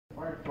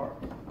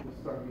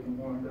start getting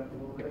warmed up a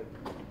little bit.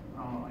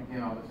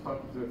 Again, I'll just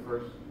talk you through it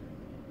first.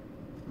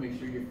 Make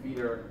sure your feet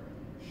are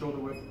shoulder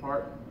width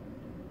apart,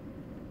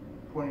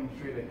 pointing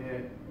straight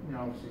ahead. You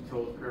know, obviously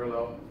toes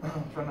parallel.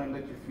 Try not to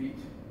let your feet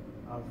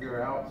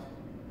veer out.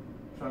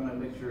 Try not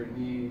to let your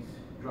knees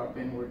drop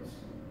inwards.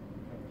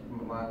 Keep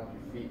them aligned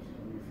with your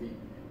feet.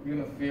 You're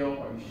gonna feel,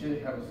 or you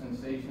should have a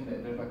sensation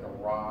that there's like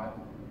a rod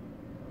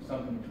or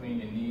something between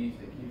your knees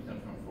that keeps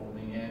them from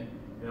folding in.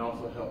 It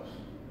also helps.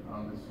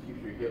 This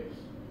keeps your hips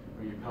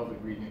or your pelvic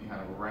region kind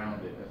of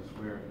rounded as a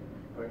square,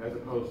 as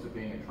opposed to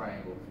being a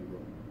triangle, if you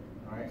will.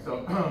 All right.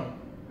 So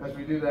as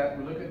we do that,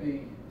 we look at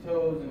the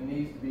toes and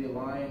knees to be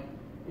aligned,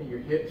 and your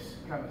hips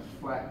kind of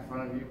flat in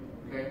front of you.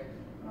 Okay.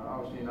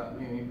 Obviously, not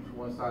leaning to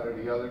one side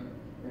or the other.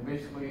 And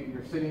basically,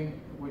 you're sitting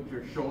with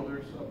your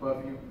shoulders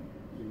above you,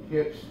 so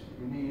your hips,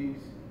 your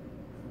knees,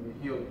 from your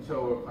heel to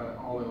toe are kind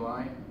of all in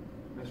line.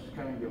 That's just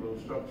kind of your little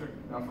structure.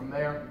 Now from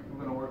there,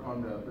 we're going to work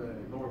on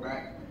the lower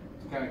back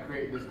to kind of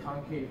create this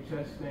concave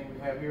chest thing we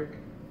have here.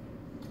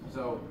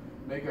 So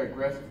make an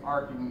aggressive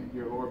arc in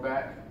your lower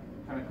back.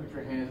 Kind of put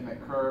your hands in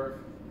that curve.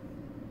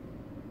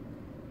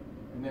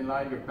 And then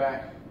lie your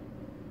back.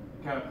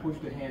 Kind of push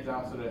the hands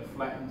out so that it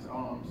flattens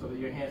so that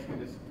your hands can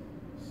just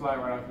slide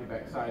right off your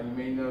back side. You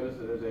may notice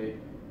that there's a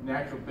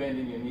natural bend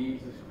in your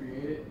knees that's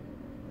created.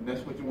 And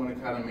that's what you want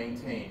to kind of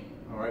maintain.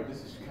 All right,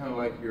 this is kind of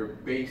like your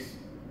base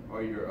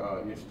or your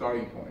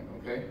starting point.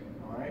 Okay,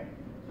 all right.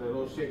 So the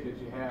little shape that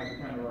you have is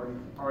kind of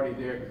already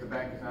there because the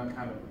back is now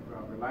kind of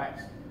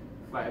relaxed,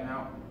 flatten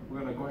out. We're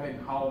going to go ahead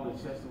and hollow the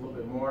chest a little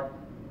bit more.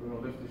 We're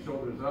going to lift the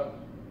shoulders up,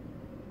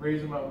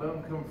 raise them up, let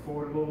them come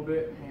forward a little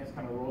bit. Hands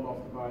kind of roll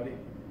off the body,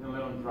 then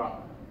let them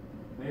drop.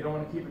 Now you don't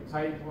want to keep it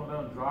tight. You want to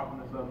let them drop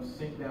and just let them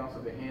sink down so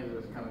the hands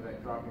are just kind of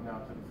like dropping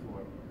down to the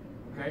floor.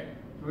 Okay.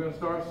 So we're going to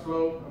start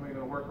slow and we're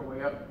going to work our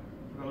way up.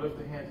 We're going to lift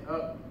the hands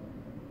up.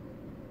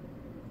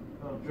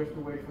 Drift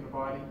away from the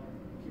body.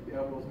 Keep the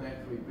elbows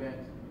naturally bent.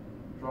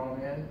 Draw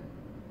them in.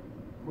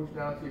 Push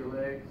down to your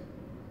legs.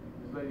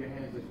 Just let your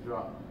hands just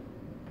drop.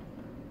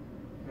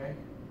 Okay?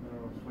 And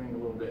we'll swing a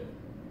little bit.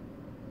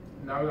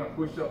 Now we're going to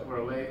push up with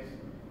our legs.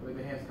 Let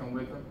the hands come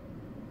with them.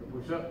 So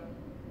push up.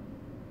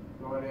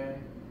 Draw it in.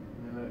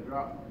 And then let it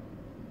drop.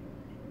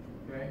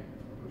 Okay?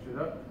 Push it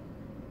up.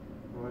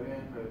 Draw it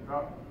in. Let it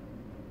drop.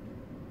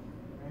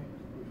 Okay?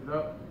 Push it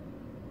up.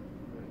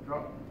 Let it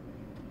drop.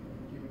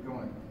 Keep it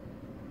going.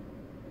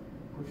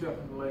 Push up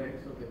from the legs,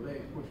 so the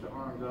legs push the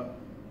arms up.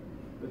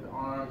 Let the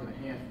arms and the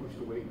hands push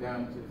the weight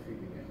down to the feet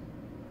again.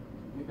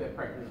 Get that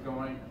practice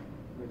going.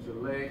 Let your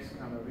legs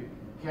kind of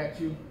catch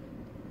you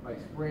like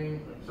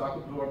springs, like shock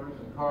absorbers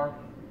in a car.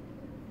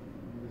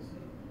 And just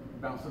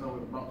bouncing over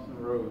the bumps in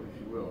the road,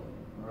 if you will.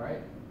 All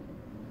right?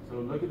 So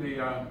look at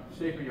the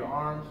shape of your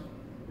arms.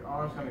 Your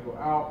arms kind of go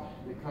out.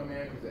 They come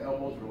in because the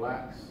elbows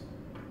relax.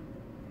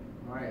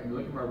 All right? And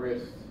look at my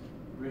wrists.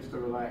 Wrists are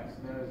relaxed.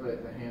 Then just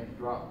let the hands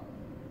drop.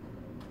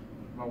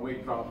 My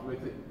weight drops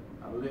with it.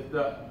 I lift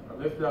up,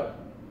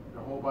 the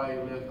whole body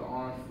lifts, the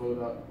arms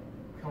float up,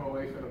 come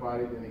away from the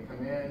body, then they come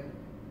in,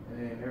 and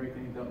then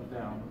everything dumps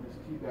down. Just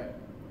keep that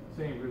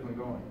same rhythm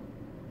going.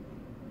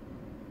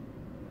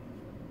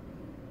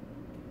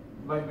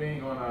 Like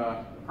being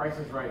on Price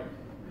is Right.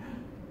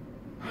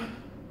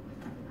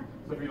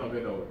 So if you don't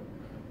bend over. So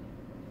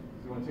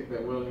you want to take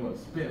that wheel and you want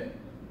to spin it.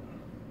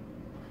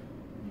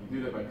 And you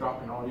do that by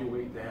dropping all your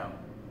weight down.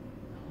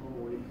 The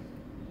whole weight.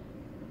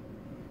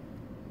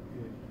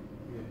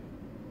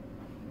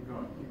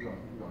 Keep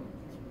going.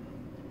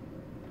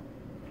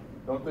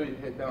 Don't throw your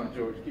head down,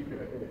 George. Keep your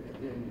head.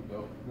 There you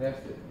go. That's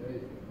it. There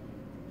you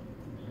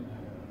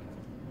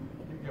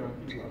go.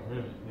 Keep going.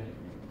 Really.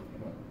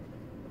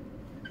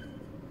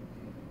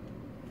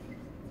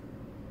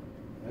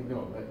 Let go.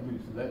 Let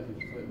loose.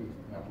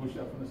 Now push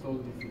up from the soles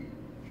of your feet.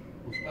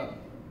 Push up.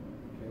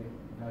 Okay.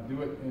 Now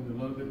do it in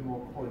a little bit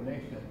more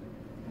coordination.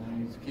 And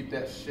you keep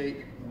that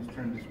shape. Let's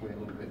turn this way a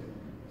little bit.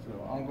 So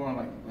I'm going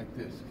like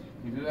this.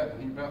 You do that?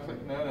 You bounce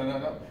like,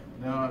 no.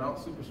 No, don't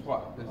super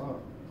squat. There's a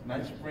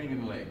nice spring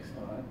in the legs.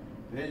 All right.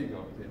 There you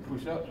go. Then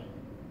push up.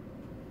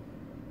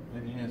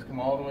 Let your hands come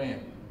all the way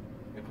in.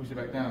 Then push it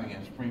back down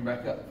again. Spring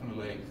back up from the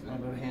legs.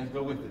 Don't let the hands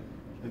go with it.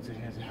 Let your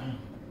hands down.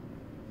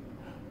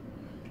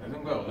 Let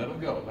them go. Let them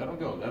go. Let them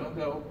go. Let them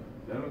go.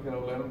 Let them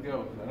go. Let them go.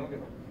 Let them go.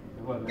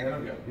 Let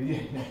them go.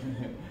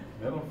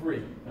 Let them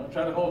free. Don't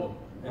try to hold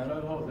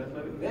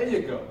them. There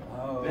you go.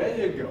 Oh.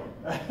 There you go.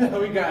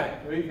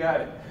 We got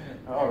it.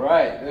 All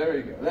right. There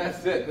we go.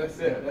 That's it.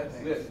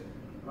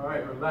 All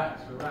right.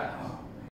 Relax.